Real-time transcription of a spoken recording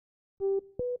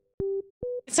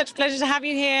It's such a pleasure to have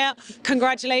you here.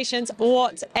 Congratulations.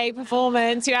 What a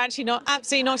performance. You actually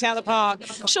absolutely knocked it out of the park.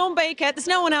 Sean Baker, there's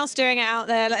no one else doing it out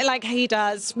there like he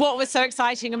does. What was so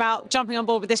exciting about jumping on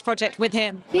board with this project with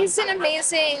him? He's an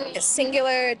amazing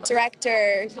singular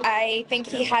director. I think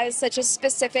he has such a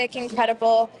specific,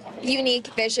 incredible, unique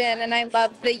vision, and I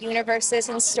love the universes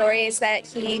and stories that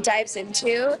he dives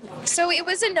into. So it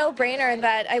was a no-brainer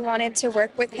that I wanted to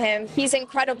work with him. He's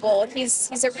incredible.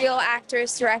 He's a real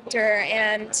actor's director,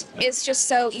 and it's just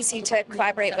so easy to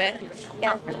collaborate with.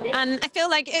 Yeah. And I feel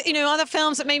like, other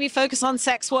films that maybe focus on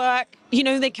sex work,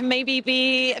 they can maybe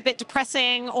be a bit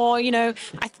depressing, or,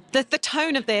 the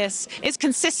tone of this is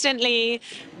consistently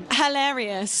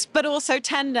hilarious, but also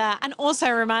tender and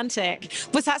also romantic.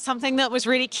 Was that something that was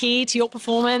really key to your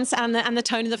performance and the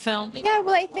tone of the film? Yeah,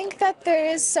 well, I think that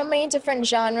there's so many different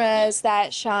genres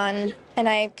that Sean and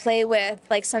I play with.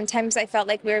 Like, sometimes I felt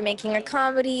like we were making a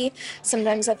comedy,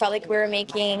 sometimes I felt like we were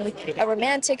making a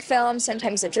romantic film,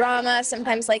 sometimes a drama,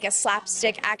 sometimes like a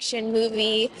slapstick action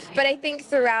movie. But I think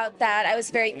throughout that I was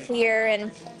very clear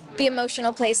in the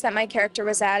emotional place that my character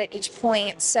was at each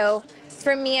point. So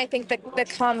for me, I think the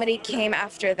comedy came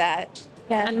after that.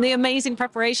 Yeah. And the amazing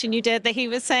preparation you did that he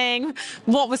was saying,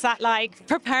 what was that like,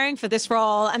 preparing for this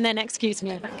role and then executing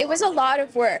it? It was a lot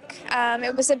of work.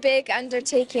 It was a big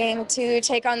undertaking to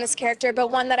take on this character,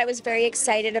 but one that I was very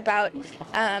excited about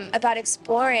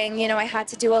exploring. I had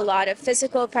to do a lot of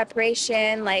physical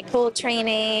preparation, like full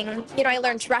training. I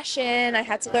learned Russian, I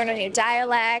had to learn a new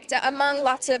dialect, among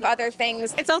lots of other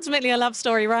things. It's ultimately a love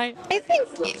story, right? I think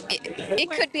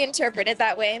it could be interpreted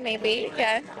that way, maybe,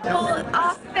 yeah. Well,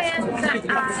 often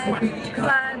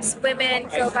clubs, women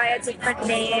go by a different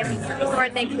name or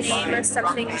nickname or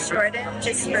something shortened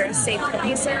just for safety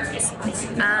reasons.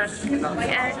 And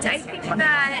I think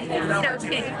that,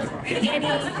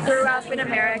 Annie grew up in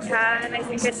America, and I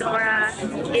think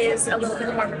Anora is a little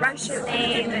bit more of a Russian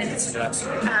name, and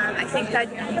I think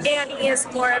that Annie is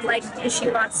more of like who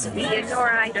she wants to be.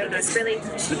 Anora, I think, is really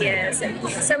who she is, and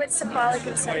so it's symbolic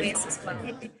in some ways as well.